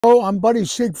Hello, I'm Buddy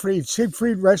Siegfried,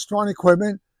 Siegfried Restaurant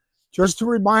Equipment. Just a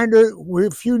reminder,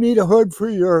 if you need a hood for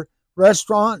your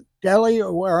restaurant, deli,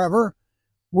 or wherever,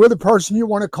 we're the person you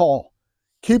want to call.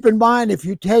 Keep in mind, if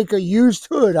you take a used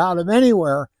hood out of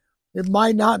anywhere, it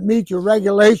might not meet your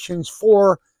regulations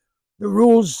for the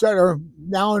rules that are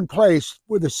now in place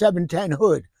with the 710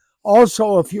 hood.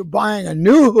 Also, if you're buying a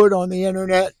new hood on the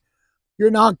internet,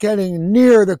 you're not getting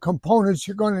near the components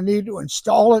you're going to need to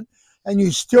install it, and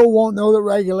you still won't know the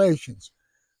regulations.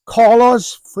 Call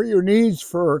us for your needs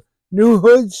for new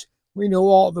hoods. We know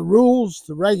all the rules,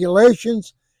 the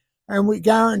regulations, and we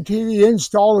guarantee the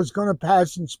install is going to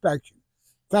pass inspection.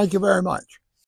 Thank you very much.